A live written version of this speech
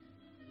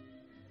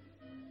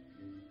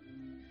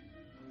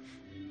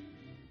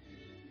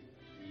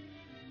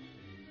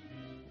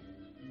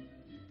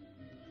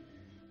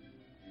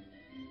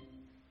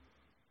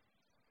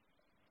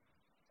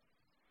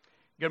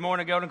Good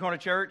morning, Golden Corner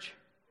Church.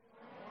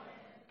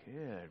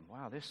 Good.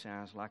 Wow, this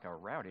sounds like a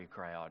rowdy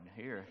crowd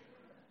here.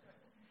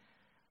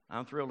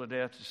 I'm thrilled to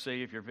death to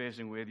see if you're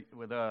visiting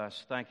with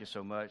us. Thank you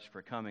so much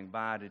for coming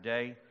by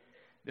today.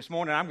 This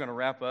morning I'm going to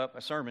wrap up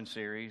a sermon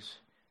series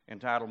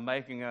entitled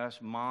Making Us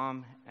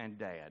Mom and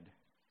Dad.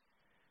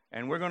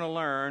 And we're going to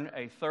learn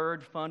a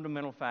third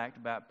fundamental fact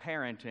about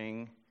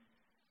parenting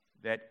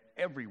that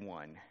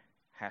everyone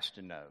has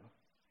to know.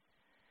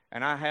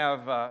 And I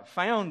have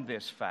found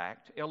this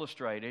fact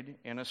illustrated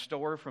in a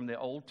story from the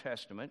Old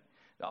Testament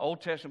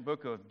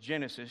book of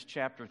Genesis,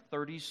 chapter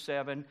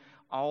 37,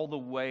 all the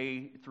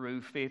way through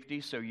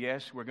 50. So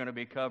yes, we're going to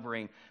be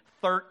covering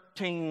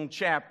 13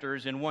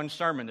 chapters in one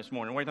sermon this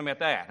morning. What do you think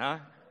about that, huh?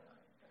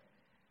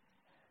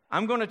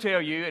 I'm going to tell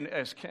you, and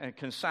as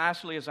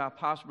concisely as I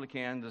possibly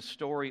can, the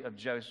story of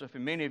Joseph.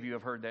 And many of you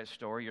have heard that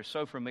story. You're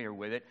so familiar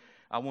with it.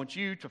 I want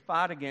you to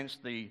fight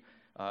against the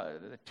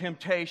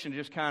temptation to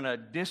just kind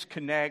of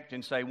disconnect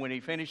and say, when he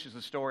finishes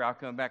the story, I'll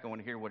come back. I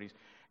want to hear what he's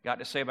got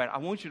to say about it. I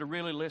want you to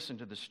really listen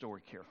to the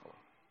story carefully.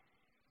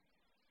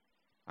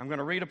 I'm going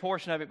to read a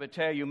portion of it, but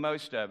tell you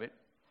most of it.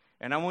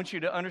 And I want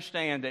you to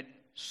understand that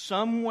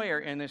somewhere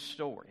in this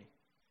story,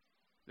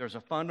 there's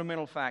a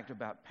fundamental fact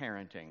about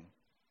parenting.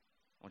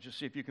 I want you to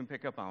see if you can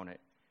pick up on it.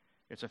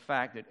 It's a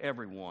fact that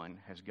everyone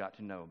has got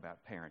to know about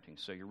parenting.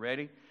 So you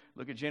ready?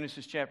 Look at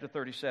Genesis chapter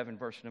 37,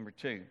 verse number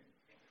 2.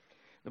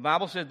 The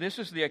Bible says this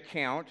is the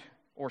account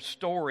or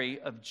story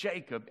of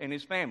Jacob and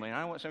his family. And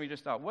I want some of you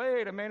just thought,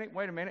 wait a minute.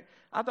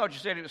 I thought you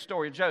said it was the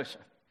story of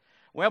Joseph.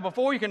 Well,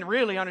 before you can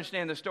really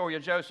understand the story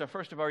of Joseph,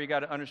 first of all, you got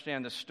to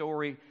understand the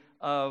story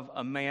of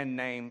a man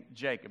named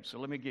Jacob. So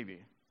let me give you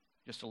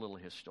just a little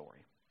of his story.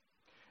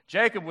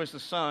 Jacob was the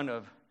son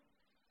of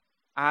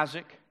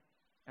Isaac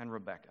and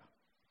Rebekah.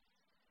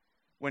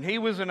 When he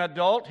was an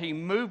adult, he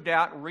moved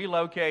out,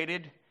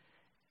 relocated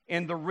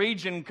in the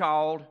region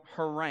called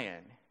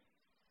Haran.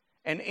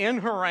 And in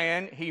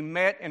Haran, he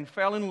met and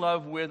fell in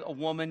love with a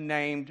woman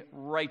named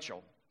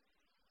Rachel.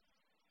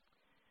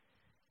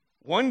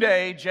 One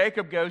day,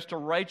 Jacob goes to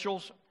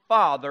Rachel's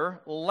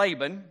father,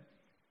 Laban,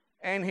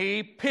 and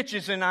he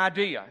pitches an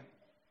idea.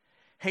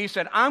 He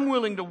said, I'm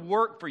willing to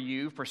work for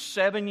you for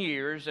 7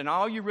 years, and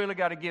all you really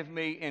got to give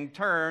me in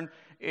turn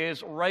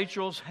is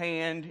Rachel's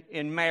hand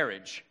in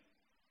marriage.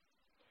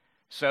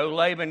 So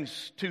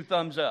Laban's 2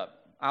 thumbs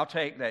up. I'll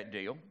take that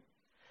deal.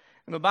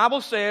 And the Bible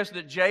says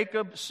that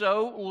Jacob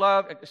so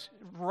loved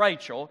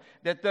Rachel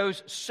that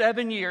those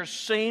 7 years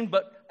seemed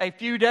but a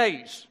few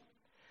days.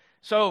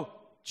 So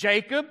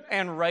Jacob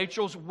and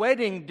Rachel's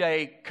wedding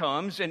day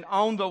comes, and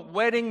on the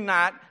wedding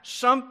night,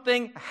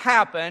 something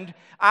happened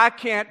I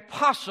can't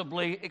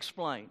possibly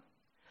explain.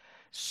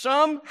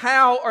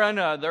 Somehow or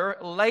another,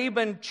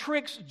 Laban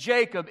tricks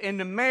Jacob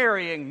into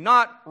marrying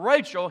not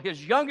Rachel,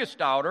 his youngest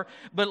daughter,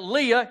 but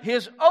Leah,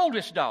 his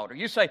oldest daughter.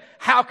 You say,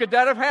 how could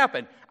that have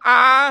happened?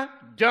 I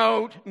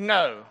don't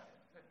know.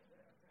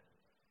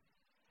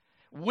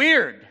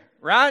 Weird,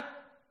 right?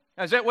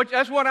 That's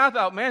what I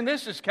thought. Man,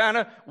 this is kind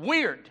of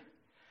weird.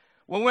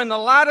 Well, when the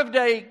light of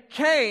day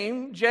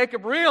came,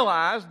 Jacob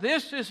realized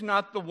this is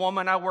not the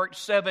woman I worked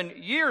 7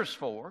 years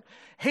for.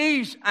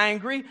 He's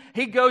angry.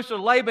 He goes to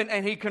Laban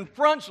and he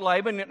confronts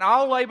Laban, and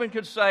all Laban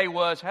could say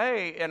was,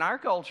 hey, in our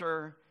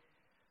culture,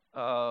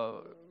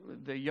 the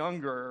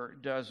younger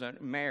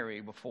doesn't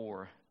marry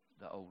before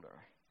the older.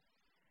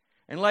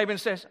 And Laban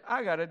says,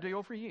 I got a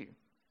deal for you.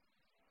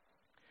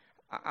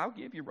 I'll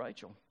give you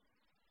Rachel.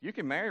 You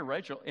can marry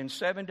Rachel in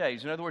 7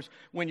 days. In other words,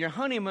 when your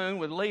honeymoon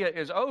with Leah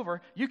is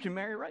over, you can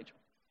marry Rachel.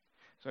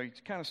 So you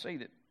kind of see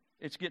that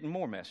it's getting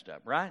more messed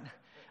up, right?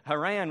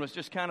 Haran was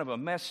just kind of a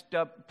messed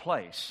up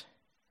place.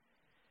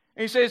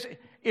 And he says,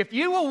 if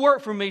you will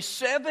work for me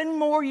 7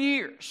 more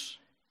years,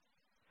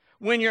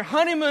 when your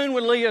honeymoon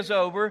with Leah is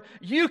over,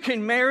 you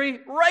can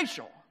marry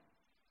Rachel.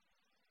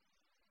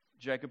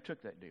 Jacob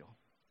took that deal.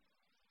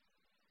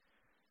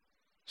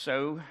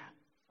 So,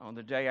 on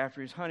the day after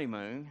his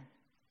honeymoon,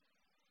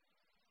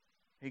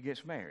 he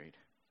gets married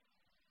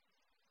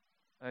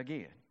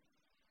again.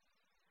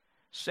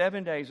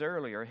 7 days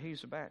earlier,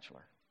 he's a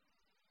bachelor.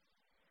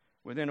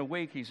 Within a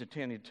week, he's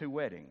attended 2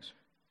 weddings.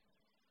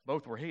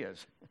 Both were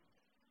his.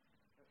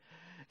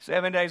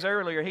 7 days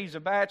earlier, he's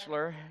a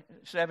bachelor.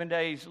 7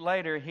 days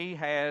later, he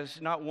has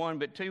not 1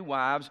 but 2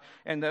 wives,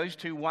 and those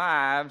 2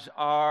 wives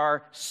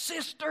are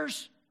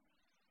sisters.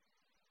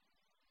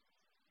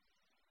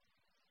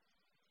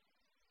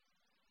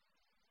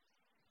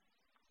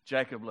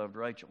 Jacob loved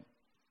Rachel.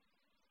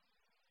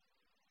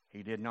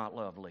 He did not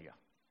love Leah.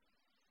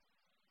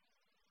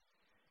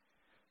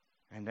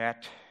 And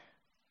that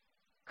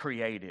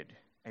created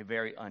a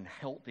very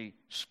unhealthy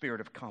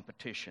spirit of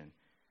competition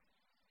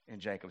in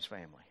Jacob's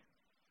family.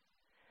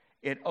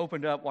 It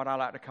opened up what I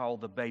like to call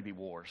the baby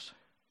wars.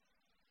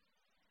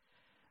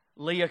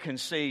 Leah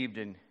conceived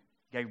and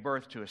gave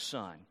birth to a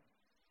son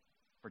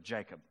for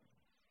Jacob.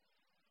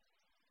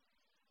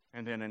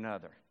 And then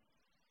another.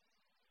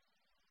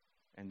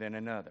 And then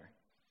another.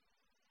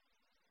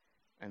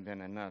 And then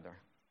another.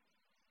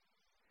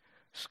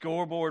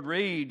 Scoreboard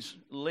reads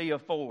Leah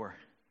 4,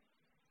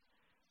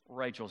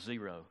 Rachel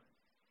 0.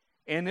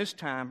 In this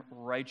time,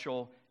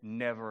 Rachel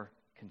never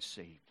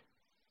conceived.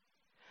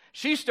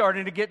 She's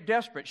starting to get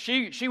desperate.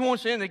 She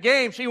wants to end the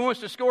game. She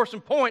wants to score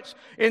some points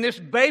in this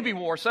baby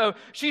war. So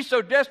she's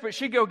so desperate,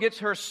 she gets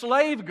her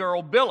slave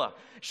girl, Bilhah.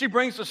 She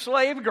brings the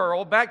slave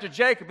girl back to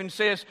Jacob and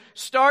says,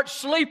 start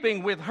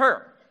sleeping with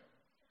her.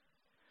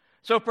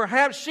 So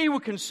perhaps she will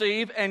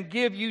conceive and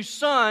give you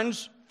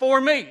sons for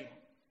me.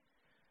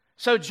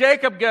 So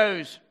Jacob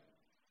goes,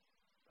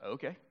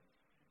 okay.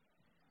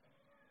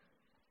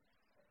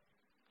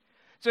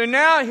 So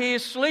now he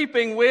is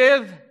sleeping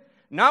with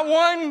not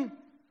one,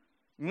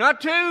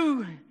 not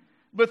two,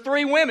 but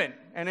 3 women.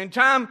 And in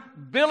time,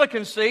 Bilhah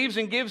conceives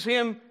and gives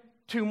him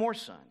 2 more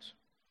sons.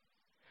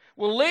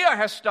 Well, Leah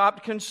has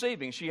stopped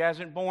conceiving. She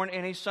hasn't borne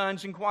any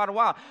sons in quite a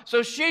while.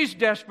 So she's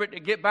desperate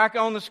to get back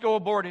on the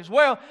scoreboard as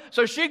well.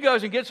 So she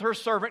goes and gets her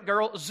servant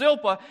girl,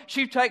 Zilpah.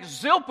 She takes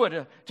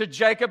Zilpah to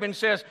Jacob and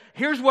says,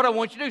 here's what I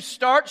want you to do.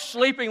 Start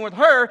sleeping with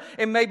her,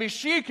 and maybe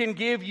she can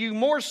give you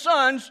more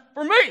sons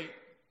for me.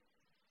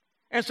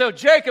 And so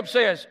Jacob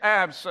says,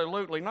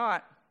 absolutely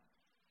not.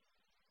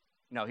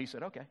 No, he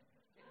said, okay.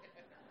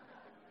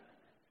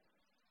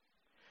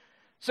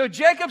 So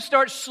Jacob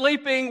starts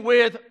sleeping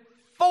with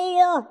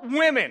 4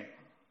 women.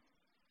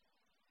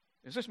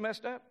 Is this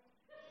messed up?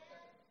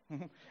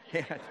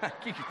 Yeah,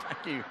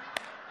 thank you.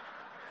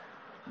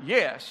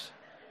 Yes.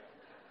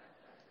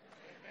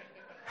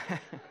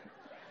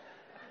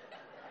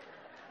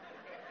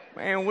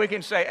 Man, we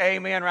can say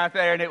amen right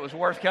there, and it was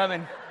worth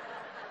coming.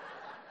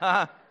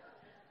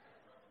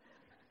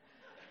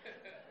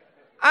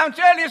 I'm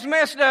telling you, it's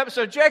messed up.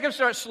 So Jacob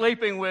starts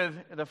sleeping with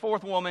the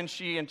 4th woman.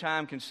 She, in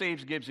time,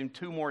 conceives, gives him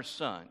 2 more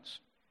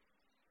sons.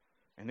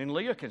 And then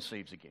Leah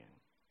conceives again.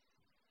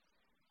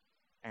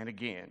 And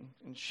again.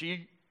 And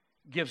she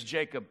gives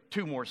Jacob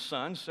 2 more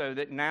sons, so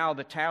that now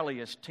the tally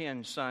is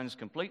 10 sons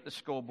complete. The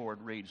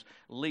scoreboard reads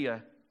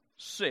Leah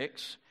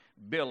 6,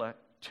 Bilhah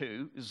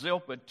 2,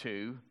 Zilpah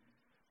 2,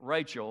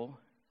 Rachel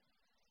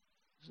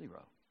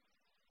 0.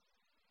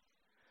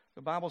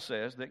 The Bible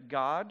says that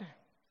God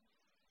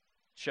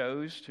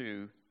chose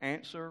to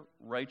answer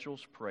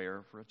Rachel's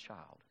prayer for a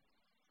child.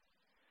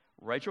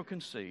 Rachel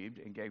conceived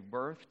and gave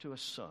birth to a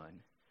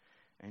son,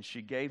 and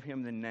she gave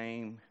him the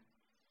name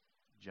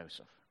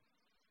Joseph.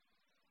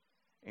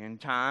 In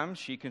time,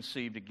 she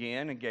conceived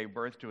again and gave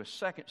birth to a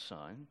second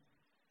son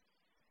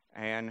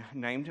and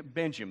named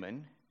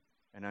Benjamin.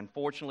 And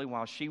unfortunately,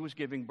 while she was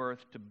giving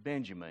birth to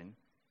Benjamin,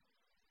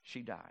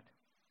 she died.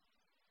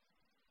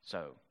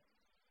 So,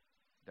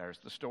 there's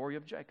the story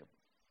of Jacob.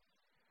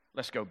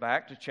 Let's go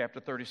back to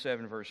chapter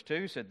 37, verse 2.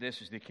 It said,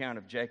 this is the account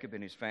of Jacob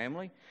and his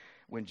family.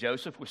 When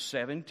Joseph was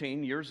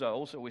 17 years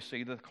old, so we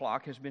see the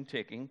clock has been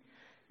ticking,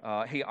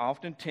 he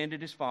often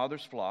tended his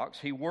father's flocks.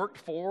 He worked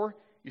for,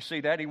 you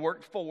see that? He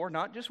worked for,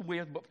 not just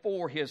with, but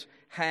for his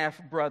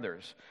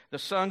half-brothers, the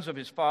sons of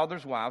his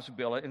father's wives,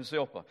 Bilhah and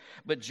Zilpah.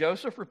 But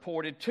Joseph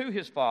reported to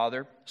his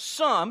father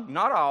some,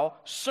 not all,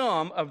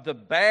 some of the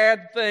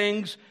bad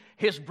things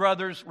his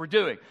brothers were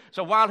doing.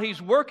 So while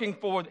he's working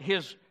for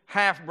his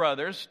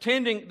half-brothers,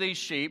 tending these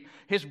sheep,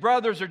 his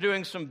brothers are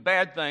doing some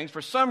bad things.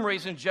 For some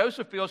reason,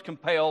 Joseph feels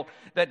compelled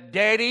that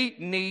Daddy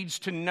needs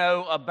to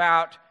know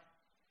about,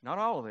 not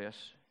all of this,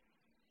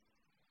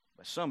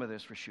 but some of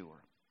this for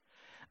sure.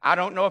 I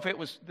don't know if it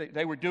was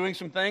they were doing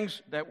some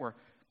things that were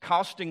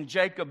costing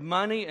Jacob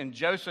money, and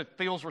Joseph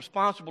feels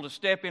responsible to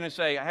step in and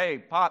say, hey,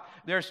 Pop,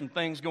 there's some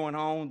things going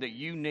on that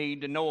you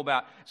need to know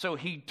about. So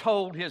he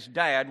told his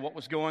dad what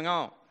was going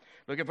on.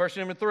 Look at verse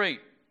number 3.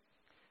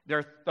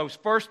 Those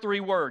first 3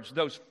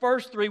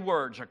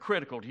 words are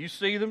critical. Do you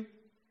see them?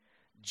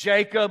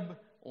 Jacob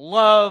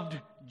loved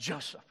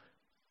Joseph.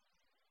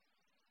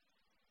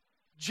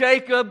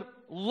 Jacob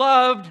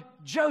loved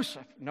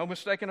Joseph. No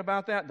mistaking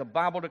about that. The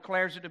Bible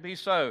declares it to be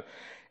so.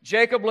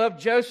 Jacob loved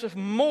Joseph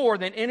more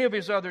than any of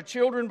his other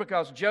children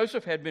because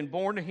Joseph had been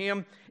born to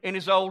him in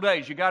his old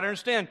age. You got to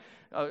understand,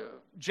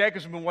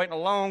 Jacob's been waiting a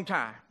long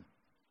time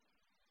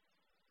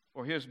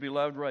for his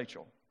beloved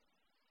Rachel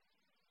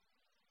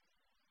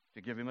to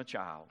give him a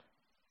child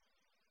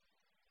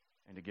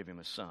and to give him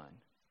a son.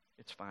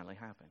 It's finally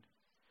happened.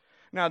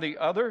 Now, the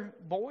other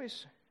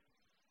boys,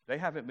 they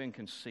haven't been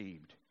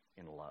conceived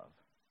in love.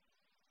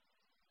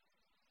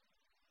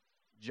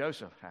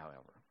 Joseph,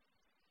 however,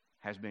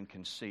 has been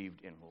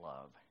conceived in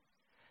love.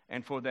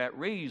 And for that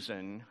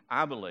reason,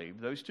 I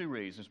believe, those 2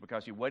 reasons,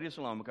 because he waited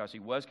so long, because he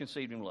was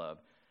conceived in love,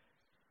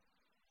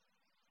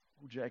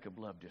 Jacob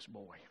loved this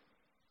boy.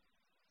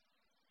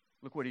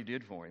 Look what he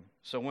did for him.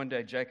 So one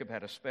day Jacob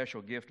had a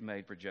special gift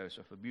made for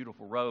Joseph, a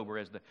beautiful robe, or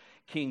as the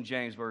King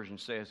James Version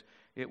says,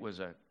 it was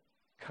a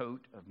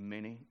coat of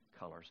many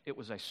colors. It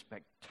was a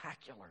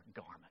spectacular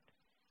garment.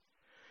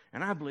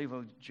 And I believe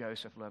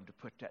Joseph loved to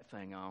put that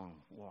thing on,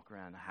 walk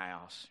around the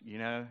house, you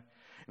know.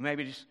 And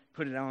maybe just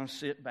put it on,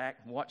 sit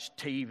back, watch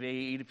TV,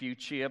 eat a few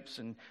chips,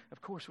 and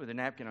of course with a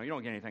napkin on. You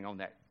don't get anything on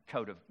that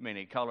coat of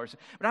many colors.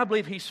 But I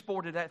believe he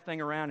sported that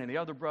thing around, and the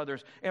other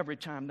brothers, every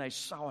time they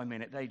saw him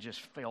in it, they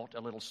just felt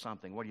a little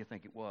something. What do you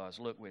think it was?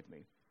 Look with me.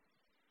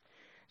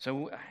 It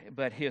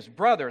But his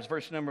brothers,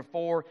 verse number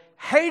 4,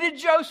 hated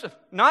Joseph,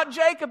 not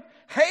Jacob,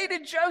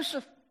 hated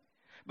Joseph,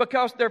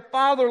 because their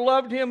father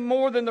loved him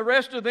more than the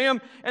rest of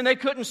them, and they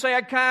couldn't say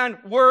a kind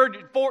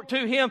word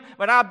to him,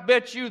 but I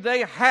bet you they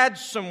had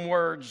some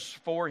words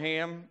for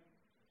him.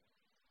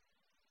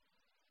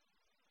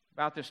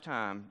 About this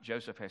time,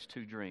 Joseph has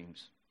two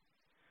dreams.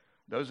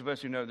 Those of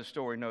us who know the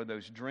story know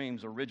those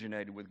dreams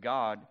originated with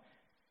God,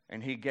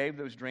 and he gave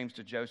those dreams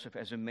to Joseph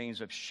as a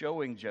means of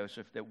showing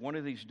Joseph that one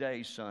of these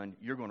days, son,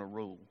 you're going to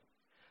rule.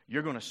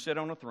 You're going to sit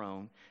on a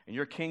throne, and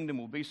your kingdom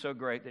will be so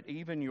great that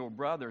even your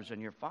brothers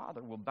and your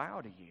father will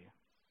bow to you.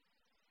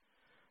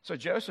 So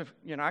Joseph,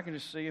 I can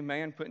just see a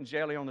man putting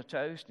jelly on the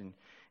toast, and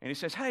he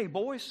says, hey,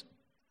 boys,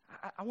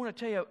 I want to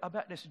tell you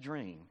about this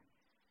dream.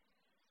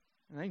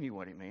 And they knew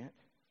what it meant.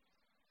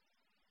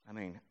 I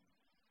mean,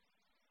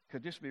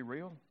 could this be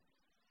real?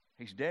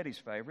 He's Daddy's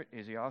favorite.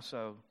 Is he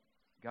also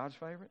God's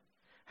favorite?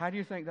 How do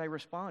you think they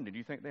responded? Do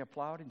you think they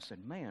applauded and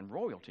said, man,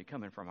 royalty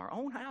coming from our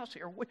own house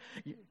here?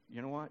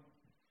 You know what?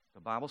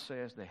 The Bible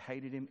says they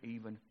hated him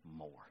even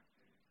more.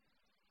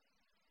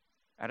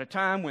 At a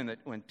time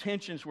when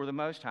tensions were the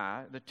most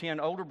high, the 10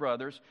 older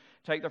brothers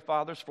take their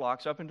father's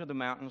flocks up into the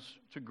mountains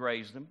to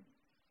graze them.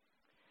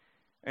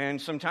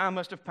 And some time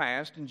must have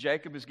passed, and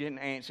Jacob is getting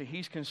antsy.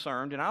 He's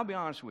concerned, and I'll be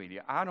honest with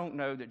you, I don't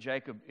know that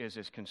Jacob is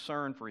as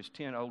concerned for his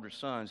 10 older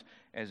sons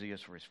as he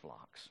is for his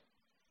flocks.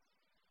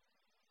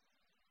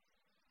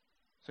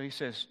 So he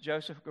says,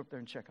 Joseph, go up there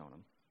and check on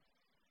them.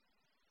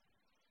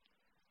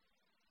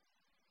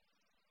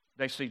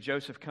 They see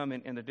Joseph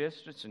coming in the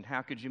distance, and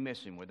how could you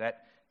miss him with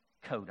that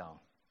coat on?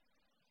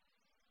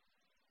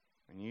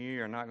 And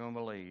you are not going to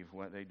believe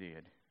what they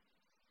did.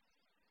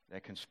 They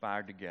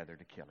conspired together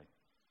to kill him.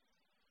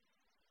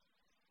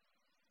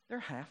 Their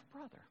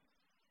half-brother.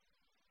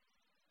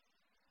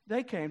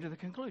 They came to the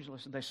conclusion,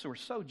 listen, they were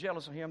so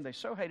jealous of him, they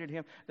so hated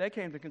him, they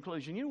came to the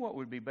conclusion, you know what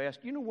would be best?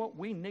 You know what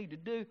we need to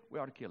do? We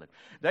ought to kill him.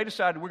 They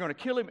decided we're going to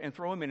kill him and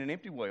throw him in an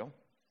empty well,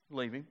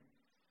 leave him.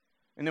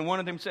 And then one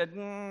of them said,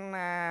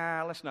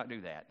 nah, let's not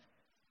do that.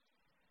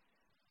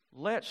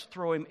 Let's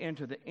throw him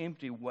into the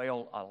empty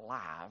well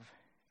alive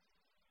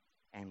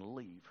and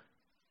leave.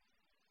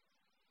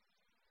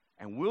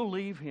 And we'll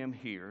leave him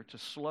here to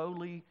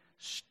slowly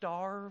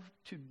starve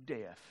to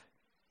death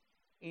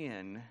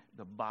in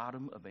the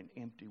bottom of an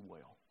empty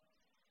well.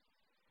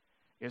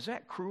 Is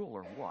that cruel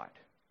or what?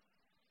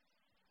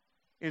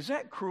 Is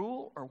that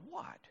cruel or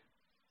what?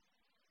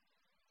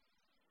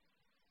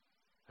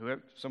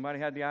 Somebody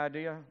had the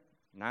idea.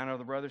 9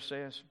 other brothers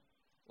says,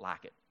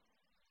 like it.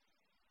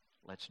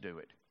 Let's do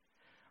it.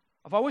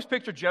 I've always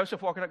pictured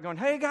Joseph walking up going,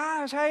 hey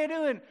guys, how you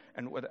doing?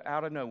 And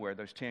out of nowhere,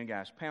 those 10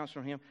 guys pounced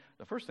on him.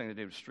 The first thing they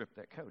did was strip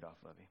that coat off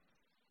of him.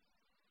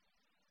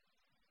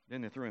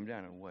 Then they threw him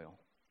down in a well.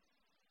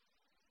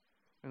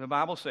 And the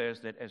Bible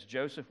says that as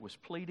Joseph was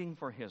pleading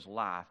for his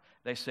life,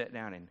 they sat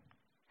down and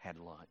had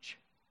lunch.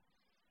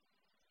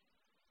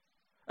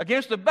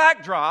 Against the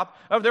backdrop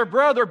of their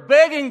brother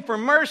begging for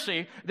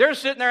mercy, they're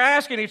sitting there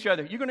asking each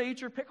other, you going to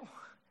eat your pickle?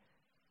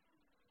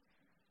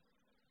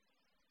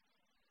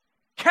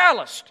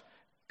 Calloused,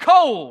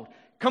 cold,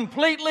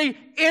 completely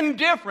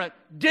indifferent,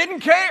 didn't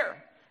care.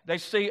 They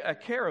see a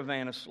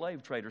caravan of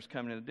slave traders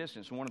coming in the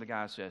distance, and one of the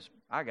guys says,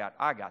 I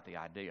got the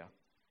idea.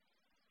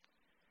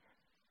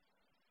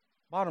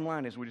 Bottom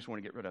line is we just want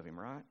to get rid of him,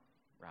 right?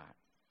 Right.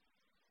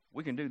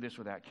 We can do this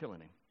without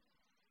killing him.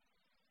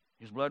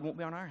 His blood won't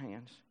be on our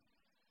hands,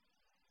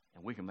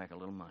 and we can make a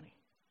little money.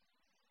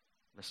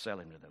 Let's sell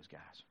him to those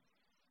guys.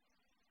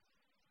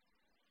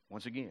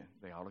 Once again,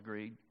 they all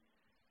agreed.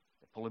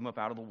 They pull him up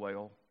out of the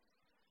well.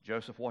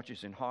 Joseph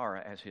watches in horror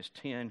as his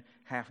 10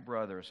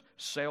 half-brothers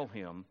sell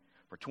him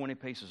for 20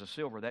 pieces of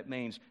silver. That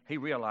means he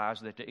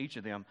realized that to each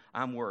of them,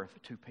 I'm worth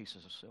 2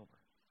 pieces of silver.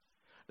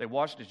 They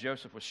watched as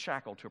Joseph was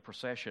shackled to a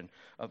procession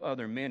of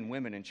other men,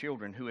 women, and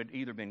children who had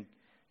either been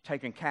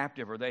taken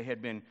captive or they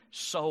had been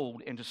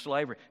sold into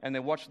slavery. And they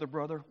watched their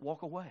brother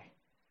walk away.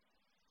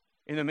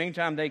 In the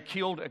meantime, they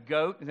killed a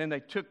goat, and then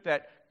they took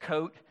that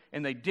coat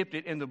and they dipped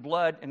it in the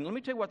blood. And let me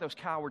tell you what those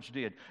cowards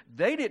did.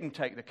 They didn't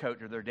take the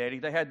coat to their daddy.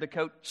 They had the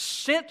coat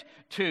sent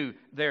to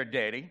their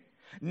daddy,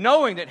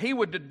 knowing that he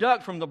would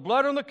deduct from the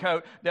blood on the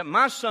coat that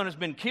my son has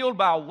been killed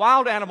by a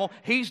wild animal,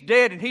 he's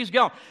dead and he's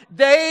gone.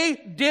 They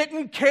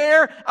didn't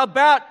care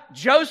about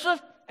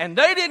Joseph, and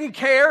they didn't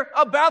care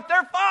about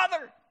their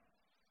father.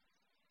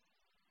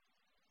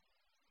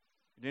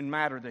 It didn't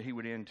matter that he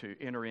would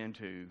enter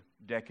into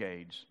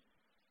decades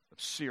of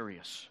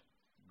serious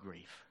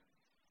grief.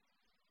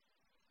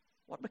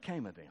 What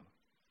became of them?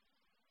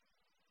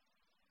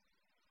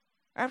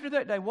 After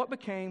that day, what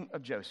became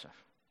of Joseph?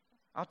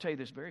 I'll tell you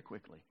this very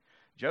quickly.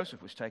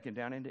 Joseph was taken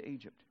down into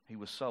Egypt. He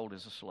was sold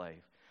as a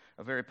slave.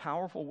 A very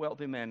powerful,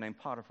 wealthy man named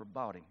Potiphar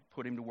bought him,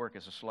 put him to work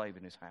as a slave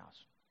in his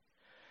house.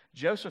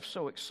 Joseph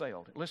so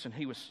excelled. Listen,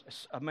 he was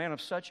a man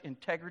of such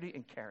integrity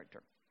and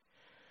character.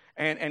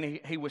 And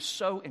he was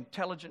so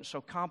intelligent,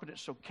 so competent,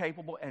 so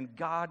capable, and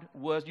God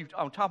was,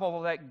 on top of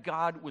all that,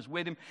 God was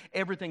with him.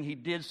 Everything he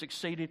did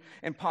succeeded,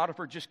 and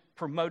Potiphar just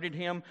promoted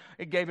him.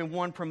 It gave him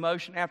one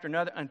promotion after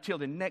another until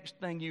the next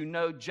thing you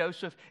know,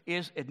 Joseph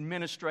is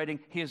administrating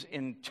his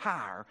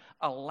entire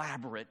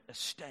elaborate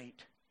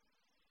estate.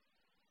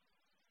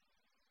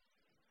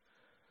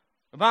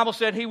 The Bible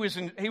said he was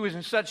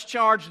in such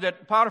charge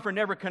that Potiphar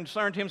never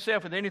concerned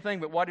himself with anything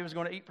but what he was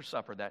going to eat for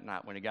supper that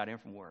night when he got in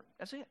from work.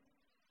 That's it.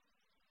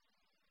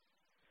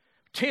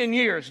 10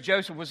 years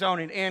Joseph was on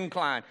an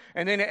incline.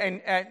 And then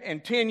in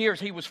 10 years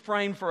he was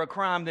framed for a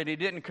crime that he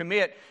didn't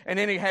commit. And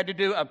then he had to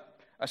do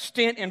a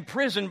stint in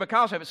prison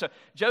because of it. So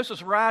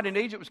Joseph's ride in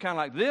Egypt was kind of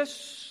like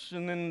this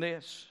and then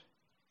this.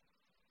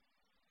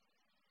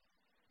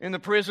 In the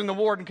prison, the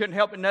warden couldn't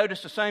help but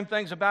notice the same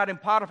things about him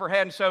Potiphar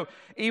had. And so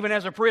even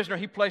as a prisoner,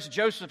 he placed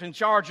Joseph in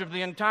charge of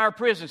the entire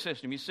prison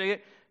system. You see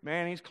it?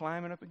 Man, he's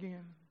climbing up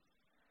again.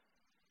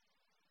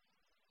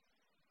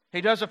 He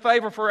does a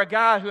favor for a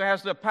guy who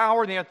has the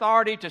power and the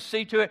authority to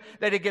see to it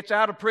that he gets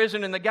out of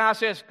prison. And the guy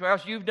says,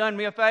 well, you've done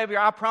me a favor.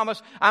 I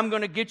promise I'm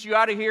going to get you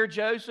out of here.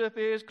 Joseph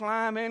is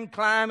climbing.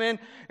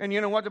 And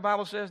you know what the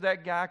Bible says?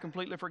 That guy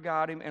completely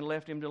forgot him and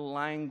left him to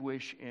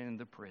languish in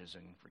the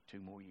prison for 2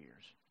 more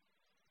years.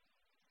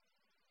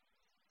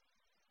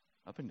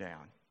 Up and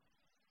down.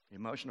 The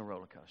emotional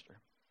roller coaster.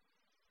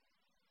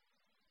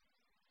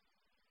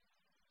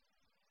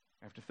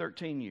 After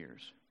 13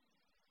 years,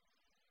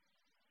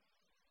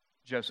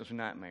 Joseph's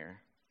nightmare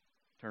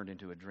turned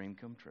into a dream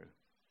come true.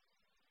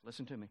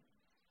 Listen to me.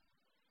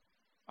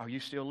 Are you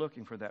still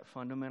looking for that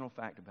fundamental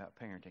fact about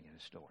parenting in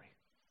the story?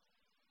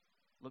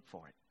 Look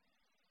for it.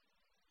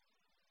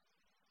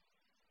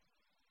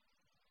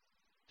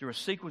 Through a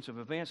sequence of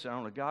events that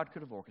only God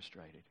could have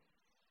orchestrated,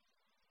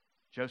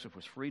 Joseph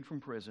was freed from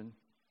prison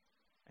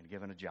and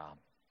given a job,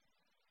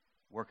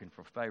 working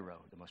for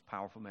Pharaoh, the most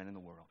powerful man in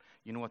the world.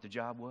 You know what the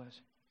job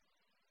was?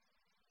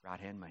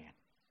 Right-hand man.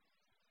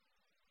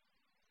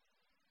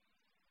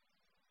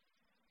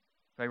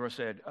 Pharaoh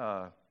said,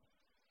 I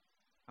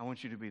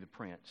want you to be the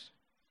prince.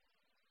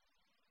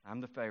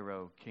 I'm the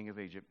Pharaoh, king of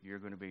Egypt. You're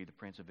going to be the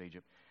prince of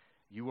Egypt.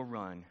 You will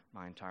run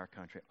my entire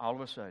country. All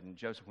of a sudden,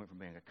 Joseph went from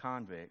being a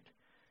convict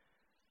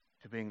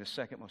to being the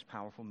second most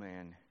powerful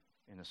man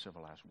in the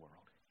civilized world.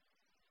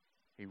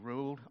 He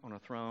ruled on a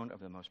throne of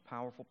the most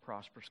powerful,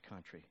 prosperous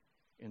country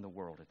in the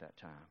world at that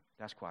time.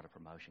 That's quite a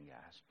promotion,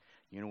 guys.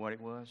 You know what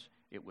it was?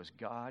 It was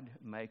God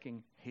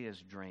making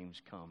his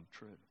dreams come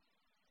true.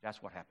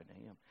 That's what happened to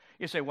him.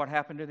 You say, what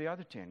happened to the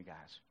other 10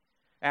 guys?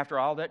 After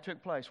all that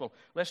took place, well,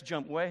 let's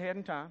jump way ahead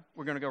in time.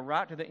 We're going to go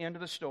right to the end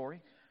of the story.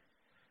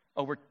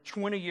 Over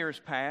 20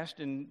 years passed,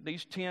 and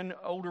these 10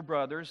 older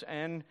brothers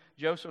and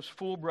Joseph's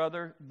full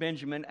brother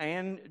Benjamin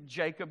and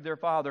Jacob, their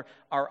father,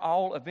 are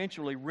all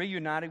eventually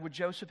reunited with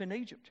Joseph in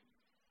Egypt.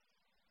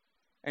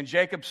 And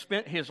Jacob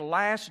spent his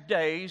last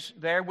days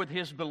there with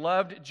his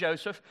beloved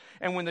Joseph.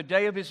 And when the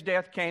day of his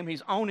death came,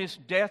 he's on his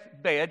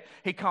deathbed.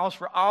 He calls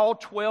for all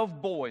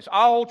 12 boys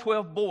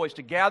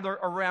to gather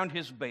around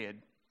his bed.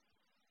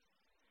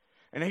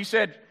 And he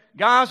said,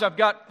 guys, I've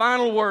got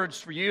final words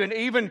for you. And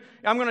even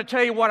I'm going to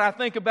tell you what I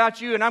think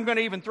about you. And I'm going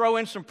to even throw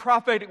in some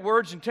prophetic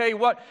words and tell you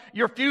what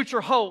your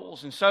future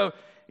holds. And so,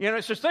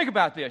 just think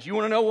about this. You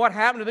want to know what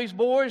happened to these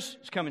boys?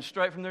 It's coming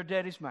straight from their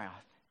daddy's mouth.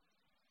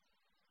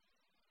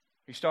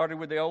 He started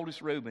with the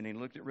oldest, Reuben. He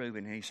looked at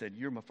Reuben and he said,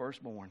 you're my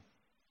firstborn.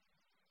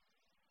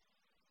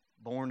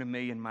 Born to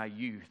me in my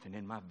youth and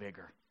in my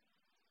vigor.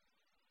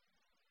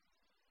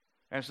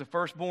 As the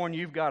firstborn,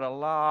 you've got a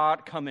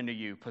lot coming to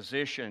you.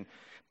 Position,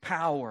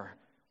 power,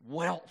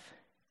 wealth.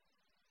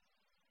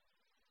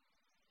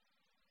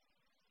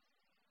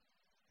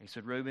 He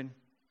said, Reuben,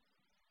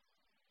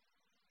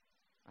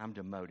 I'm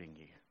demoting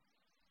you.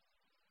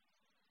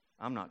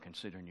 I'm not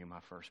considering you my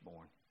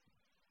firstborn.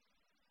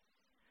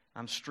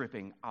 I'm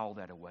stripping all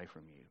that away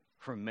from you.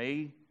 From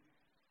me,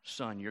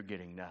 son, you're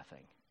getting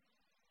nothing.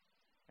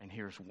 And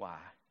here's why.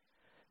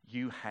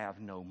 You have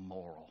no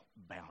moral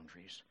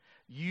boundaries.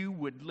 You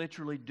would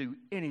literally do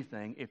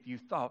anything if you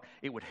thought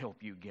it would help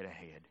you get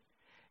ahead.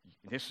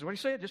 This is what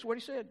he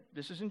said.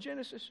 This is in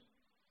Genesis.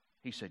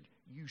 He said,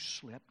 you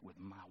slept with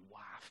my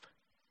wife.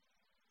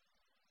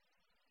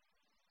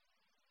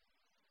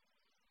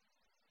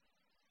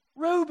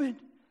 Reuben,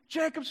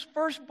 Jacob's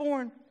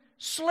firstborn,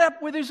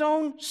 slept with his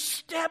own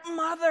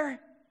stepmother.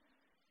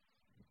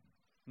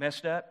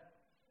 Messed up?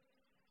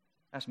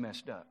 That's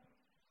messed up.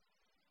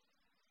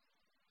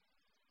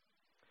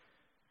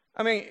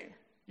 I mean,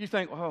 you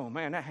think, oh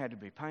man, that had to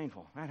be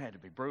painful. That had to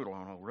be brutal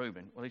on old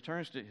Reuben. Well, he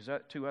turns to his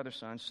 2 other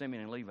sons,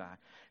 Simeon and Levi.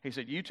 He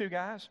said, you 2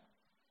 guys,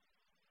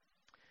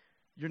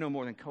 you're no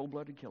more than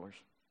cold-blooded killers.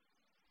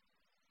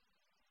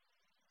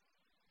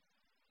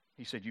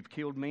 He said, you've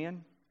killed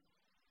men.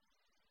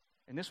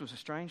 And this was a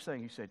strange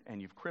thing. He said, and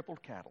you've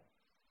crippled cattle.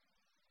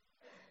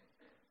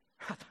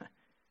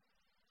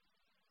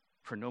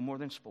 For no more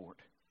than sport.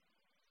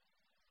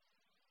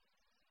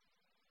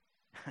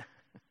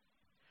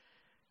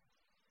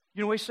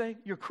 You know what he say?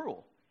 You're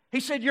cruel. He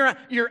said,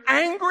 you're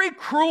angry,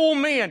 cruel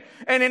men.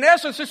 And in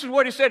essence, this is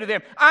what he said to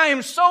them. I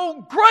am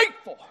so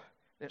grateful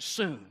that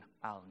soon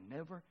I'll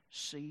never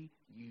see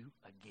you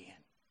again.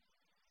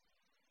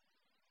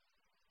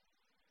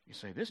 You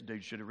say, this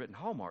dude should have written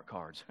Hallmark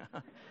cards.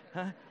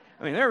 Huh?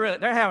 I mean,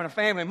 they're having a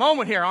family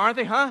moment here, aren't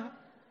they, huh?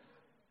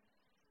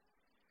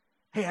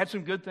 He had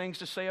some good things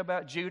to say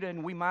about Judah,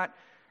 and we might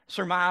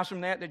surmise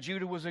from that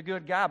Judah was a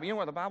good guy. But you know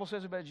what the Bible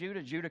says about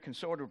Judah? Judah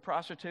consorted with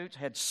prostitutes,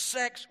 had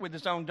sex with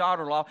his own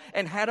daughter-in-law,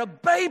 and had a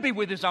baby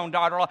with his own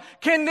daughter-in-law.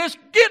 Can this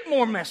get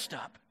more messed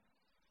up?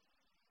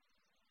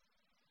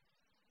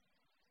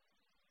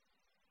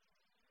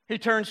 He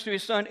turns to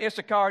his son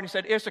Issachar, and he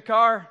said,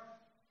 Issachar,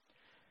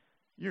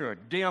 you're a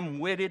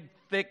dim-witted,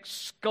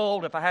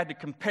 thick-skulled. If I had to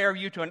compare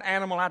you to an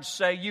animal, I'd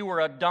say you were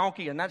a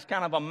donkey, and that's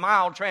kind of a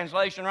mild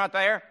translation right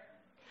there.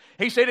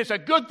 He said, it's a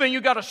good thing you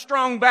got a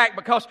strong back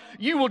because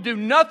you will do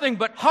nothing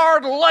but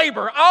hard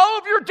labor all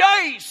of your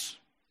days.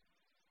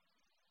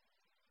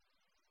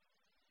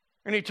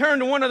 And he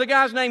turned to one of the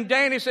guys named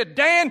Dan. He said,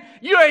 Dan,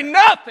 you ain't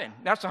nothing.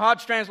 That's the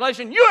Hodge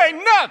translation. You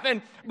ain't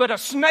nothing but a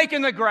snake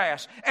in the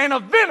grass, and a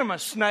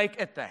venomous snake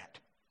at that.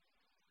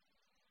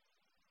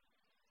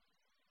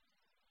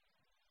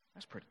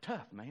 That's pretty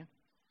tough, man.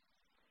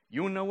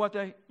 You know what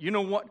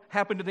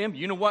happened to them?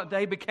 You know what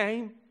they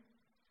became?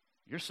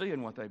 You're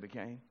seeing what they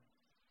became.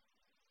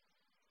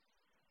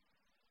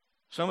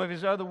 Some of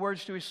his other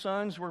words to his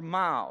sons were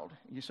mild.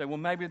 You say, well,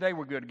 maybe they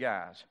were good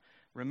guys.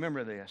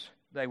 Remember this,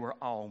 they were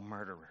all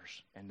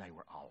murderers and they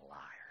were all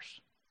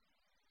liars.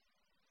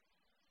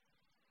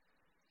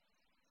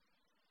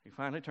 He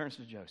finally turns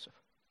to Joseph.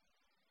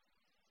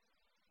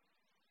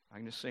 I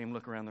can just see him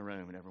look around the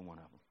room at every one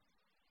of them.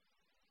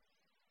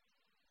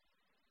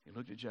 He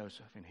looked at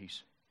Joseph, and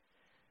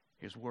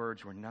his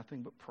words were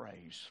nothing but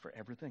praise for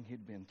everything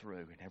he'd been through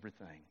and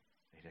everything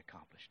he'd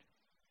accomplished.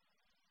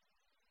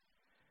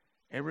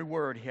 Every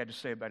word he had to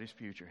say about his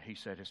future, he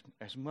said,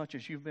 as much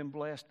as you've been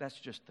blessed, that's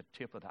just the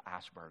tip of the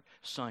iceberg.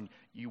 Son,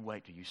 you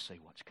wait till you see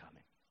what's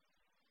coming.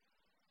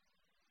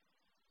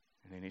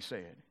 And then he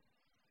said,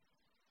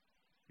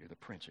 you're the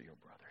prince of your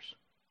brothers.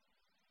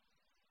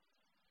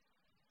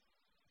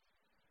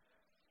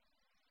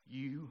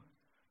 You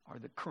are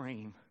the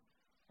cream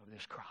of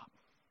this crop.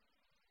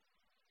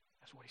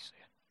 That's what he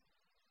said.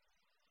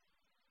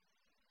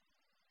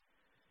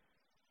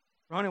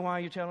 Ronnie, why are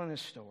you telling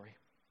this story?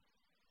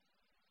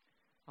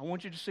 I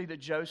want you to see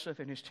that Joseph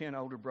and his 10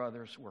 older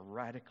brothers were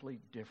radically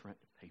different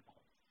people.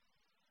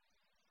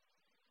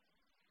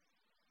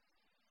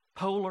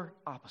 Polar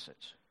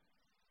opposites.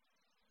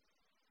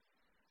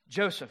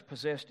 Joseph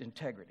possessed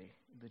integrity.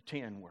 The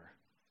 10 were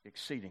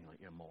exceedingly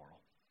immoral.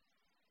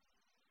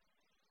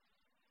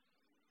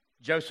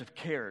 Joseph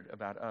cared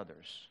about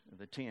others.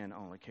 The 10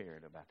 only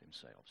cared about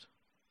themselves.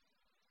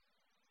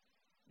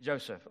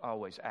 Joseph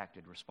always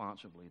acted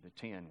responsibly. The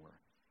 10 were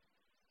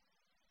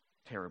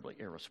terribly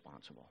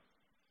irresponsible.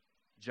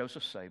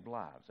 Joseph saved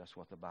lives. That's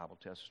what the Bible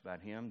tells us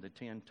about him. The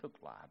 10 took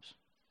lives.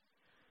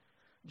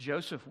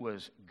 Joseph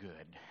was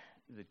good.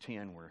 The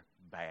 10 were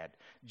bad.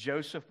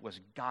 Joseph was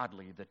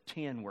godly. The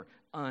 10 were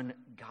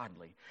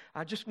ungodly.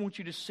 I just want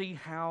you to see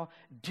how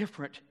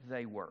different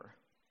they were.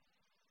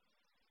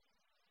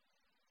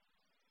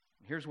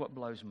 Here's what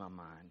blows my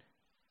mind.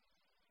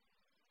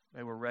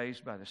 They were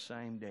raised by the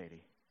same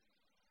daddy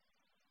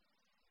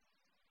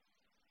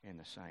in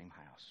the same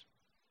house.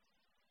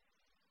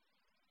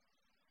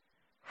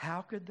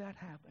 How could that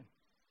happen?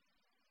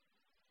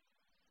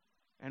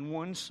 And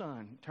one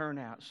son turn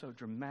out so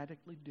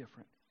dramatically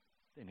different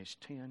than his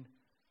 10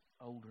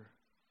 older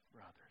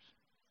brothers?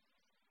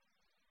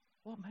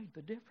 What made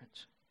the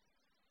difference?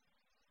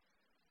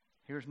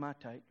 Here's my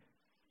take.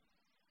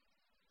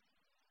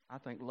 I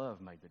think love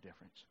made the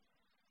difference.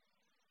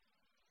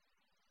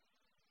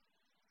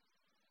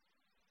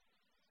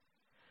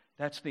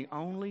 That's the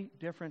only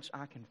difference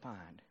I can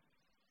find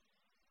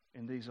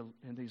in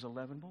these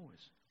 11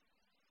 boys.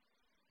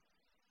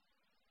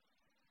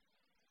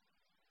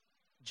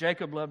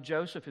 Jacob loved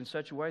Joseph in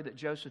such a way that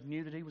Joseph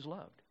knew that he was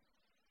loved.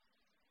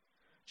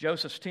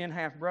 Joseph's 10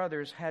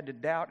 half-brothers had to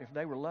doubt if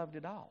they were loved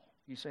at all.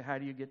 You say, how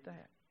do you get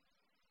that?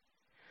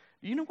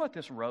 Do you know what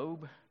this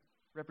robe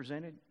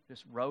represented?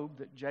 This robe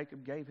that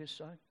Jacob gave his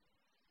son?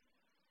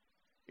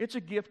 It's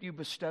a gift you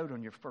bestowed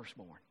on your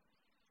firstborn.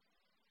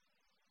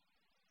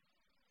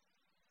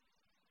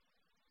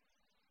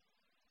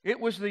 It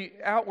was the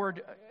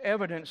outward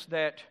evidence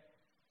that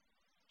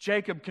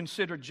Jacob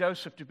considered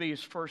Joseph to be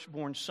his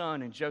firstborn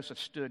son, and Joseph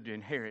stood to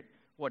inherit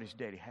what his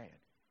daddy had.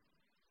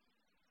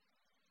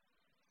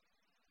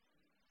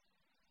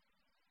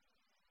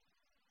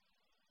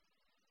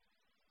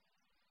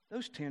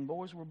 Those 10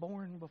 boys were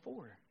born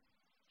before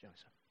Joseph.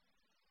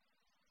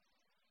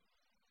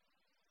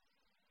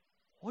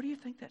 What do you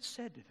think that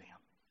said to them?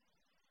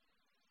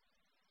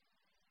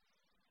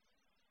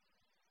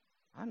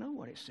 I know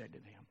what it said to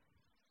them.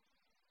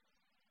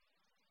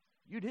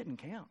 You didn't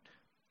count.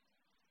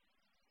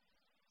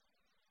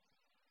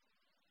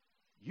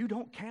 You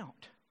don't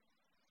count.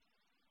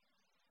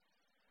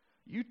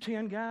 You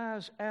 10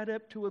 guys add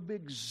up to a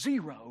big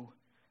 0.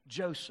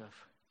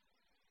 Joseph,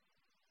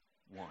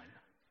 1.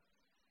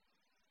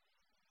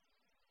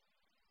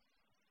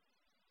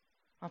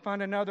 I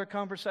find another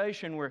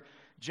conversation where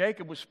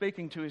Jacob was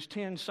speaking to his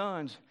 10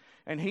 sons,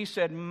 and he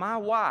said, my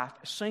wife,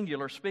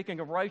 singular, speaking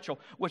of Rachel,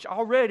 which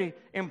already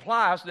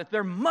implies that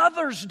their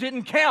mothers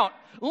didn't count.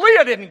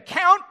 Leah didn't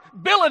count.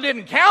 Bilhah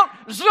didn't count.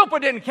 Zilpah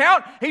didn't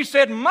count. He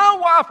said, my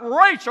wife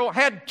Rachel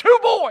had 2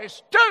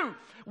 boys. 2.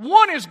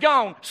 1 is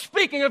gone,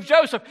 speaking of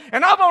Joseph,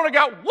 and I've only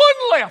got 1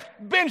 left,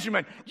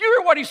 Benjamin. Do you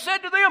hear what he said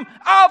to them?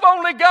 I've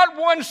only got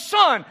 1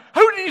 son.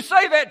 Who did he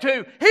say that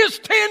to? His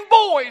 10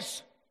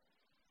 boys.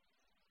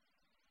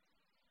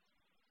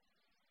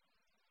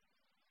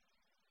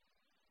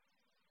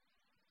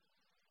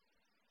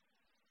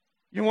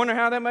 You wonder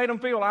how that made them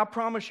feel? I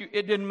promise you,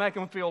 it didn't make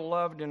them feel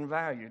loved and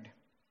valued.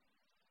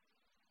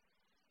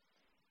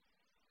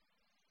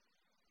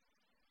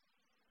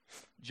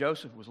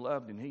 Joseph was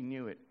loved and he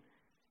knew it.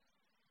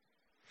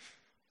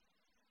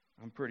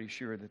 I'm pretty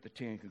sure that the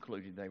 10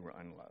 concluded they were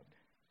unloved.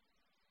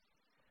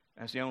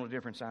 That's the only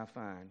difference I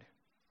find.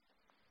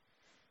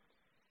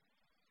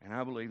 And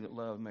I believe that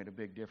love made a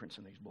big difference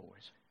in these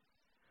boys.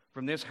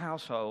 From this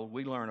household,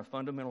 we learn a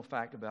fundamental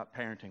fact about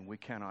parenting we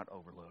cannot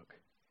overlook.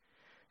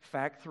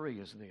 Fact 3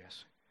 is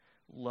this: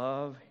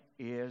 love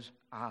is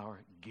our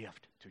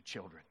gift to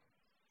children.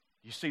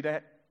 You see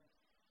that?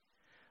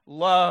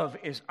 Love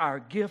is our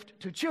gift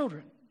to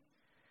children.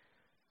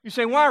 You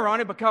say, why,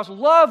 Ronnie? Because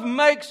love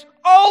makes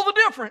all the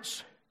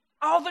difference.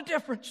 All the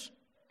difference.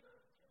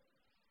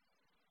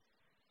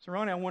 So,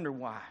 Ronnie, I wonder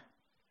why.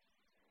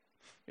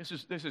 This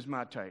is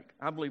my take.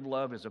 I believe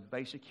love is a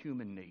basic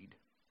human need.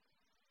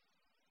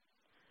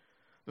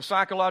 The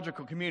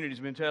psychological community has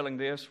been telling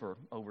this for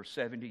over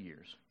 70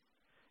 years.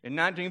 In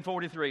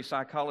 1943,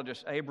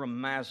 psychologist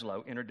Abraham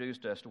Maslow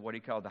introduced us to what he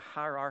called the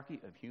hierarchy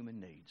of human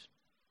needs.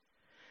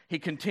 He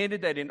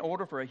contended that in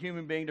order for a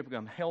human being to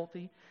become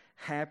healthy,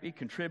 happy,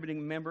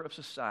 contributing member of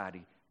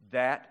society,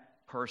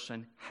 that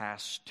person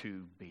has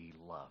to be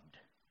loved.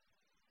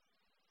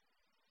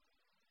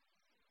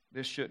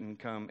 This shouldn't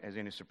come as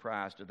any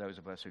surprise to those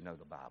of us who know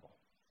the Bible.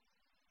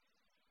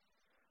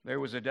 There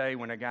was a day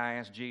when a guy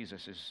asked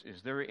Jesus,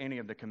 is there any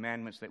of the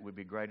commandments that would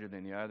be greater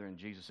than the other? And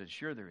Jesus said,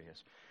 sure there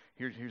is.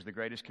 Here's the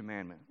greatest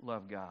commandment: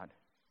 love God.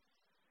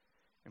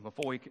 And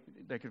before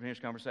they could finish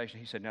the conversation,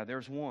 he said, now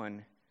there's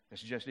one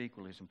that's just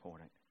equally as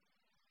important: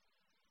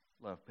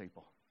 love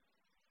people.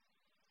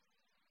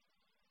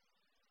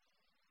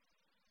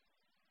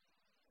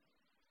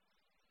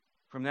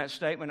 From that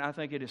statement, I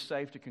think it is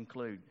safe to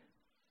conclude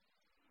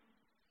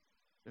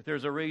that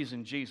there's a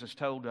reason Jesus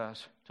told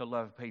us to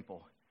love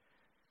people.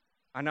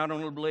 I not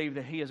only believe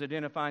that he is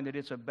identifying that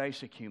it's a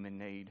basic human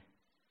need,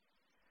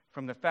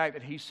 from the fact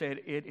that he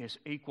said it is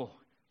equal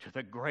to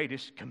the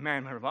greatest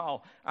commandment of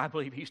all, I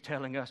believe he's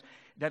telling us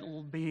that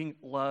being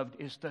loved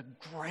is the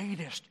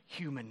greatest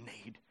human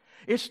need.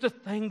 It's the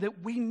thing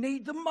that we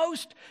need the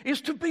most, is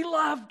to be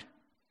loved.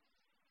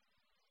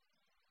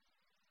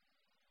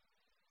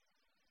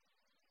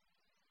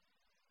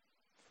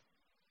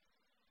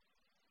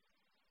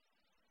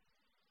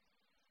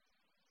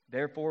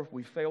 Therefore, if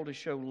we fail to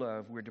show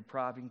love, we're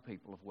depriving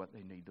people of what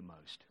they need the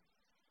most.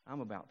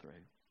 I'm about through.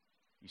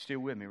 You still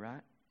with me,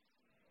 right?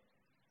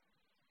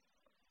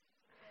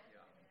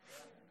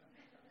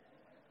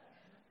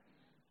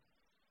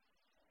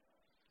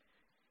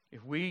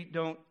 If we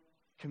don't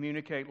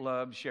communicate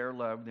love, share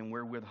love, then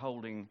we're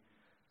withholding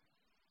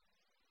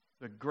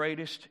the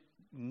greatest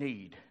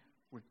need.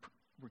 We're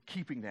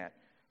keeping that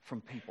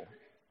from people.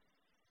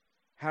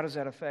 How does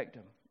that affect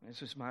them?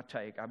 This is my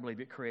take. I believe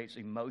it creates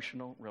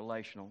emotional,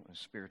 relational, and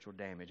spiritual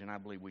damage, and I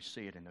believe we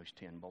see it in those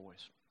 10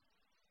 boys.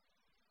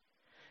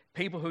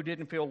 People who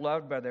didn't feel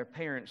loved by their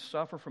parents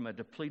suffer from a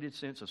depleted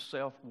sense of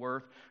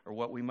self-worth, or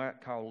what we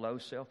might call low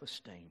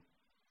self-esteem.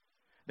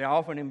 They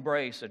often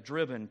embrace a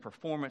driven,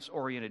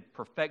 performance-oriented,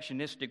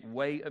 perfectionistic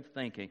way of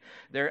thinking.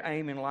 Their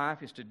aim in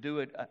life is to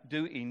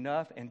do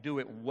enough and do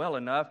it well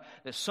enough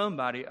that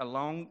somebody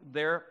along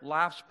their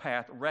life's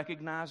path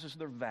recognizes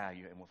their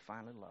value and will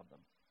finally love them.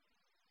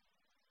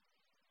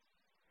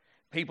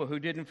 People who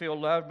didn't feel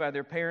loved by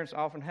their parents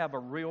often have a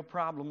real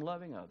problem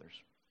loving others.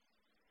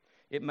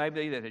 It may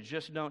be that they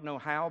just don't know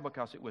how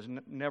because it was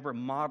never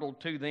modeled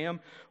to them,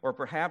 or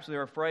perhaps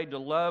they're afraid to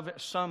love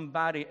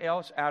somebody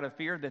else out of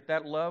fear that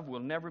that love will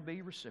never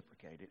be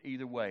reciprocated.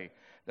 Either way,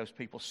 those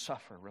people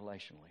suffer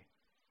relationally.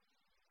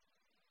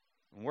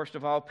 And worst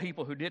of all,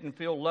 people who didn't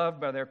feel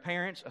loved by their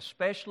parents,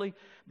 especially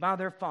by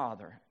their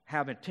father,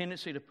 have a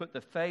tendency to put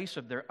the face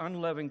of their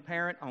unloving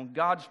parent on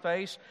God's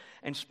face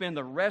and spend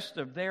the rest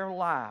of their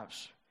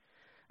lives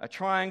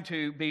trying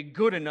to be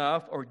good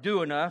enough or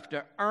do enough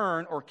to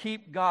earn or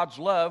keep God's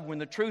love, when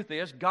the truth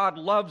is God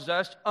loves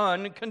us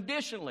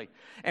unconditionally.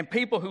 And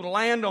people who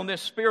land on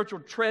this spiritual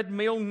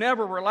treadmill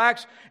never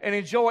relax and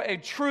enjoy a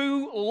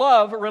true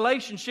love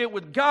relationship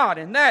with God,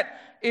 and that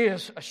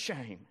is a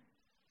shame.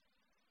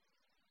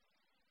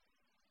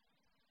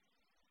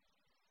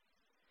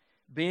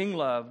 Being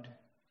loved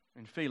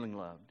and feeling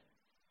loved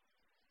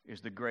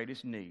is the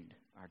greatest need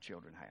our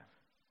children have.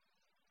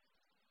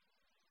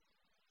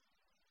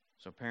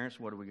 So parents,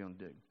 what are we going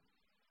to do?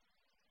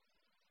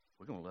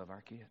 We're going to love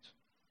our kids.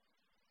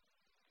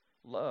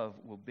 Love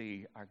will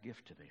be our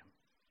gift to them.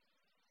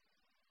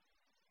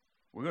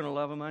 We're going to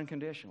love them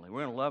unconditionally.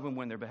 We're going to love them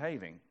when they're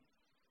behaving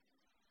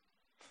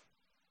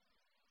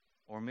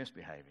or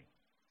misbehaving.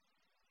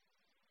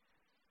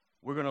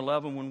 We're going to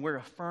love them when we're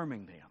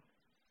affirming them.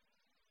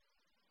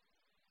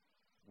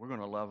 We're going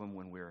to love them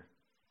when we're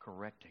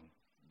correcting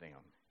them.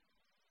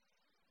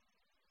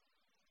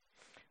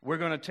 We're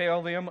going to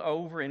tell them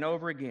over and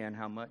over again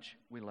how much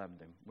we love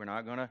them. We're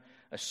not going to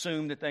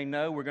assume that they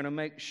know. We're going to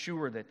make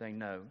sure that they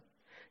know.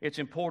 It's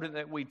important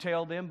that we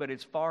tell them, but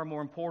it's far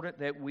more important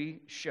that we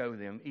show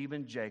them.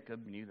 Even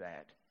Jacob knew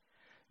that.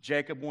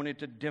 Jacob wanted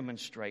to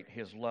demonstrate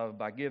his love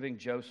by giving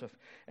Joseph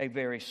a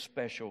very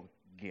special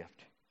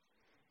gift.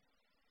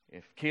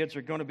 If kids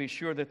are going to be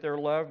sure that they're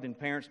loved, then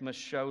parents must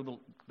show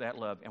that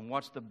love. And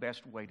what's the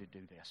best way to do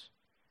this?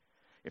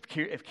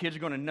 If kids are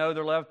going to know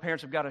their love,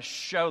 parents have got to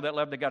show that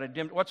love. They've got to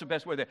demonstrate. What's the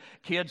best way?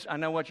 Kids, I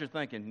know what you're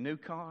thinking. New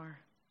car,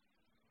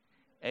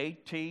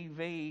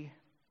 ATV,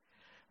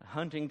 a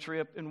hunting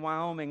trip in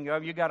Wyoming. Oh,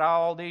 you got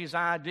all these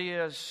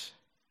ideas.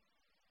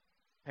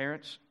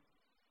 Parents,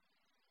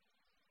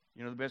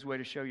 you know the best way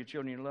to show your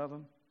children you love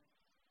them?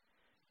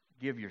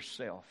 Give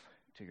yourself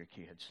to your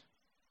kids.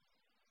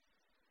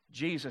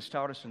 Jesus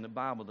taught us in the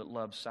Bible that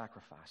love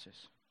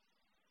sacrifices.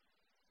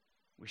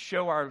 We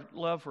show our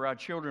love for our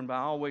children by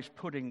always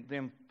putting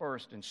them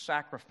first and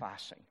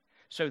sacrificing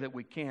so that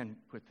we can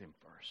put them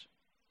first.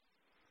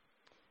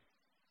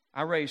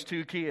 I raised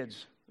 2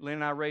 kids. Lynn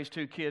and I raised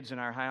 2 kids in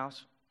our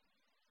house.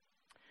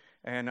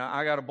 And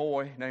I got a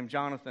boy named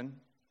Jonathan.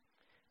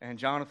 And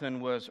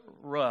Jonathan was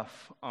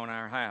rough on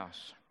our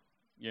house.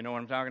 You know what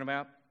I'm talking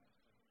about?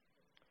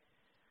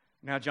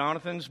 Now,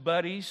 Jonathan's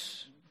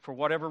buddies, for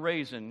whatever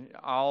reason,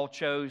 all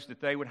chose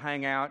that they would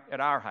hang out at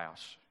our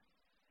house.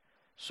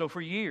 So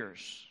for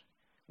years,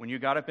 when you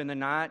got up in the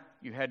night,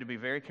 you had to be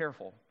very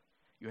careful.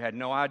 You had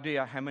no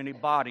idea how many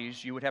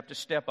bodies you would have to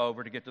step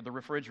over to get to the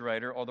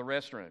refrigerator or the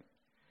restroom.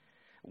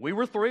 We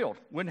were thrilled.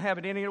 Wouldn't have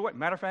it any other way.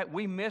 Matter of fact,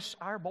 we miss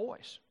our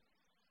boys.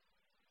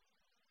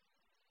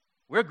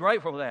 We're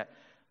grateful for that.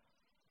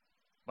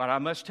 But I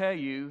must tell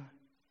you,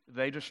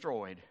 they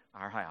destroyed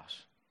our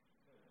house.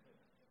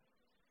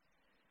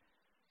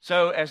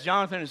 So as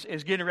Jonathan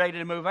is getting ready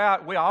to move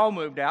out, we all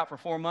moved out for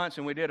 4 months,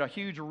 and we did a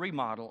huge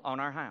remodel on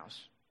our house.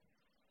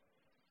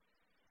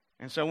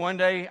 And so one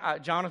day,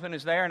 Jonathan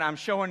is there, and I'm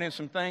showing him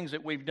some things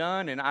that we've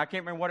done, and I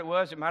can't remember what it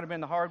was. It might have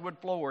been the hardwood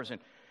floors.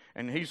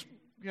 And he's,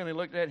 he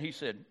looked at it, and he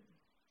said,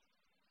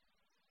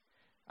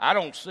 "I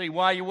don't see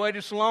why you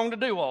waited so long to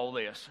do all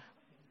this."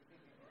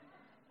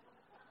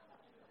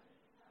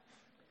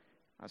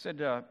 I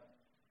said,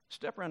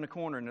 "Step around the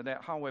corner into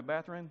that hallway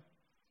bathroom.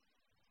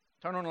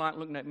 Turn on the light and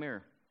look in that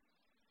mirror."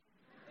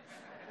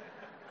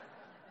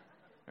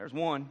 There's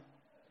one.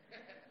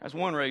 That's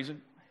one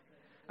reason.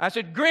 I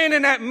said, "Grin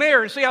in that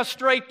mirror and see how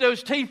straight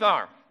those teeth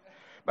are.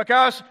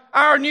 Because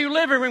our new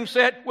living room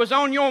set was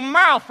on your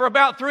mouth for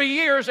about 3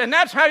 years, and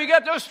that's how you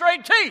got those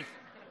straight teeth."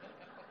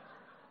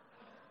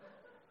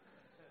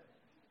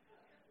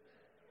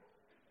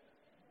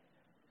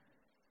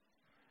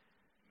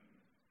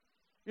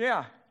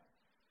 Yeah.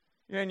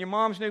 You're in your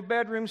mom's new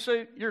bedroom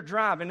suit. You're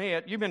driving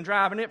it. You've been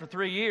driving it for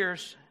 3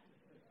 years.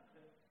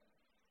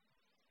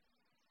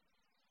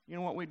 You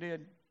know what we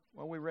did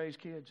while we raised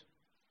kids?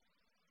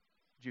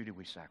 Judy,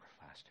 we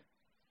sacrificed.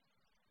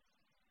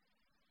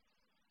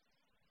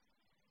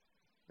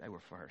 They were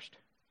first.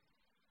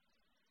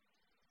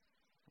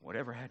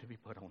 Whatever had to be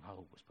put on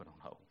hold was put on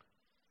hold.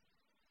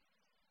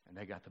 And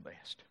they got the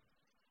best.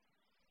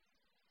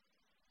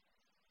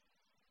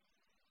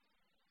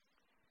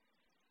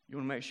 You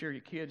want to make sure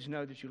your kids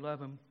know that you love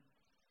them?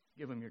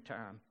 Give them your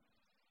time.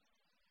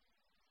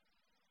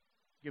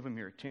 Give them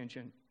your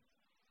attention.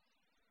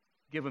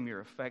 Give them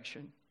your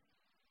affection.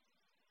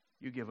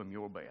 You give them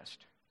your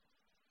best.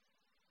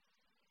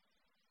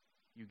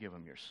 You give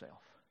them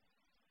yourself.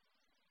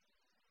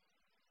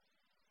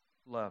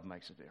 Love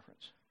makes a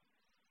difference.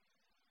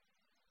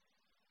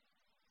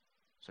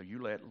 So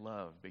you let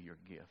love be your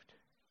gift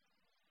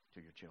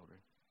to your children.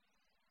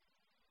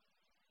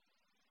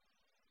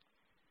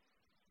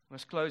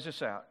 Let's close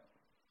this out.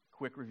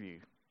 Quick review.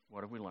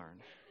 What have we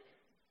learned?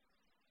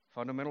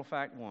 Fundamental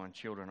fact 1,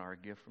 children are a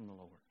gift from the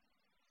Lord.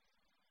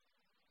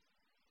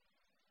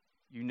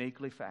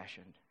 Uniquely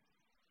fashioned,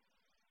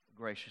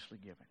 graciously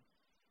given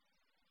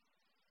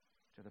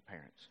to the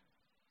parents.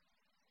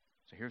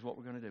 So here's what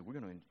we're going to do. We're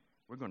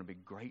going to be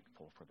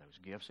grateful for those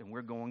gifts, and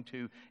we're going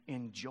to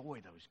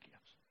enjoy those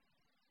gifts.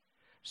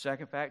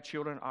 Second fact,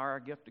 children are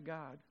a gift to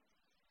God.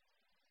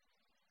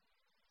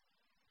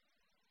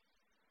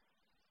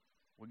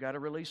 We've got to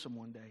release them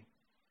one day.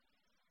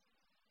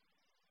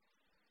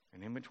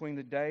 And in between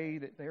the day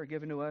that they are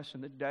given to us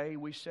and the day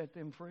we set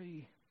them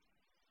free,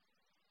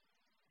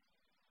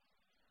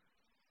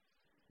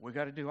 we've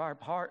got to do our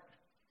part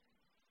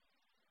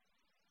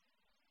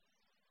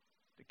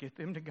to get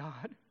them to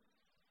God.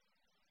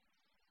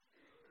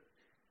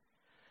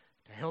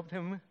 to help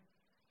them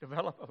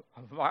develop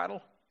a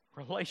vital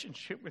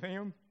relationship with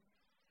Him,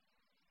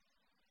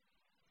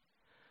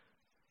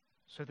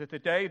 so that the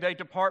day they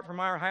depart from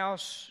our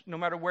house, no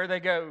matter where they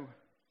go,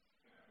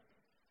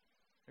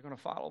 they're going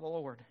to follow the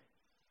Lord.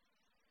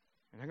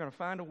 And they're going to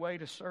find a way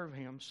to serve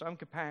Him, some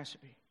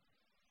capacity.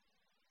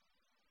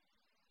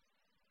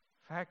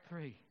 Fact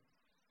 3.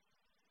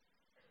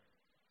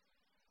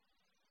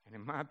 And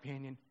in my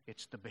opinion,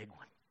 it's the big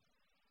one.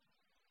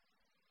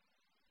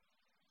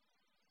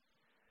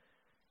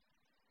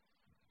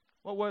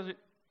 What was it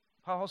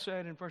Paul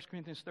said in 1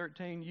 Corinthians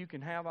 13? You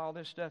can have all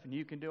this stuff and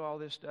you can do all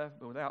this stuff,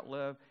 but without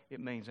love, it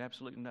means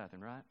absolutely nothing,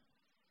 right?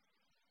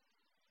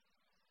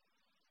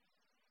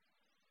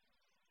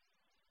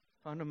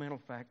 Fundamental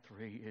fact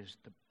 3 is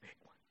the big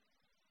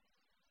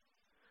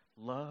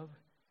one. Love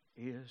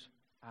is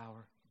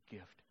our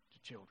gift to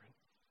children.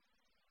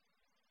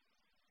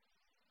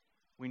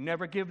 We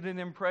never give them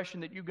the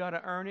impression that you got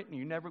to earn it,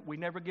 and we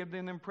never give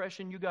them the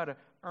impression you got to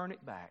earn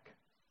it back.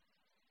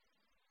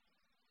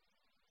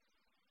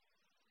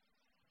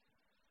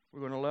 We're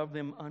going to love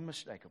them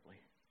unmistakably,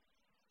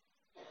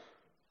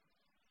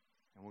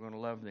 and we're going to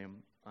love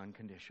them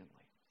unconditionally.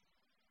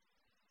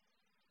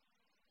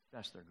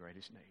 That's their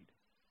greatest need.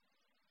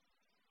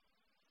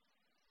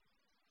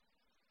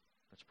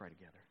 Let's pray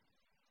together.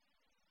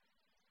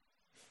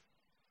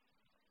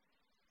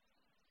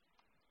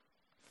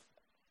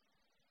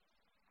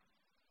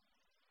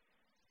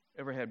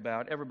 Every head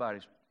bowed.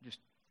 Everybody's just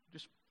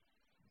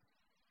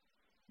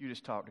you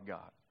just talk to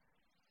God.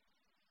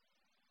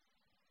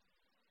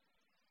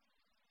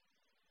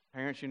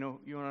 Parents, you know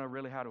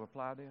really how to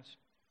apply this?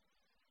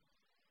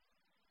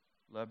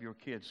 Love your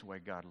kids the way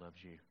God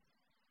loves you.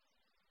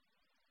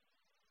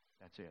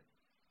 That's it.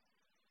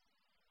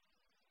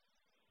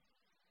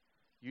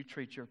 You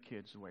treat your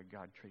kids the way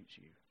God treats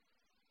you.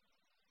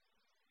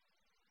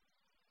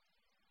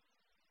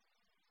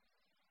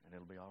 And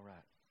it'll be all right.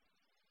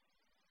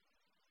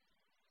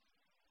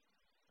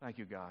 Thank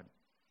you, God.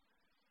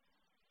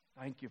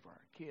 Thank you for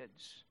our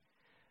kids.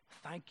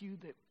 Thank you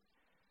that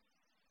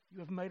you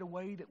have made a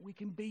way that we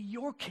can be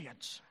your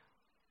kids.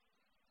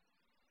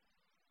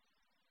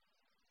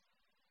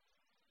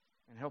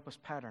 And help us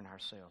pattern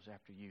ourselves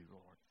after you,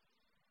 Lord.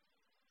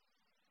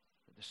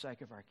 For the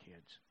sake of our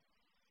kids,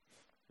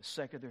 the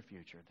sake of their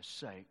future, the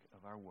sake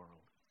of our world.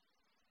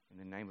 In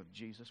the name of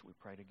Jesus, we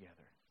pray together.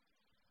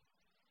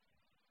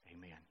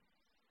 Amen.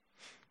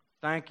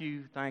 Thank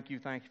you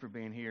for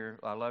being here.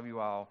 I love you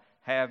all.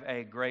 Have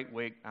a great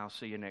week. I'll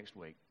see you next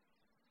week.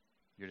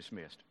 You're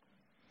dismissed.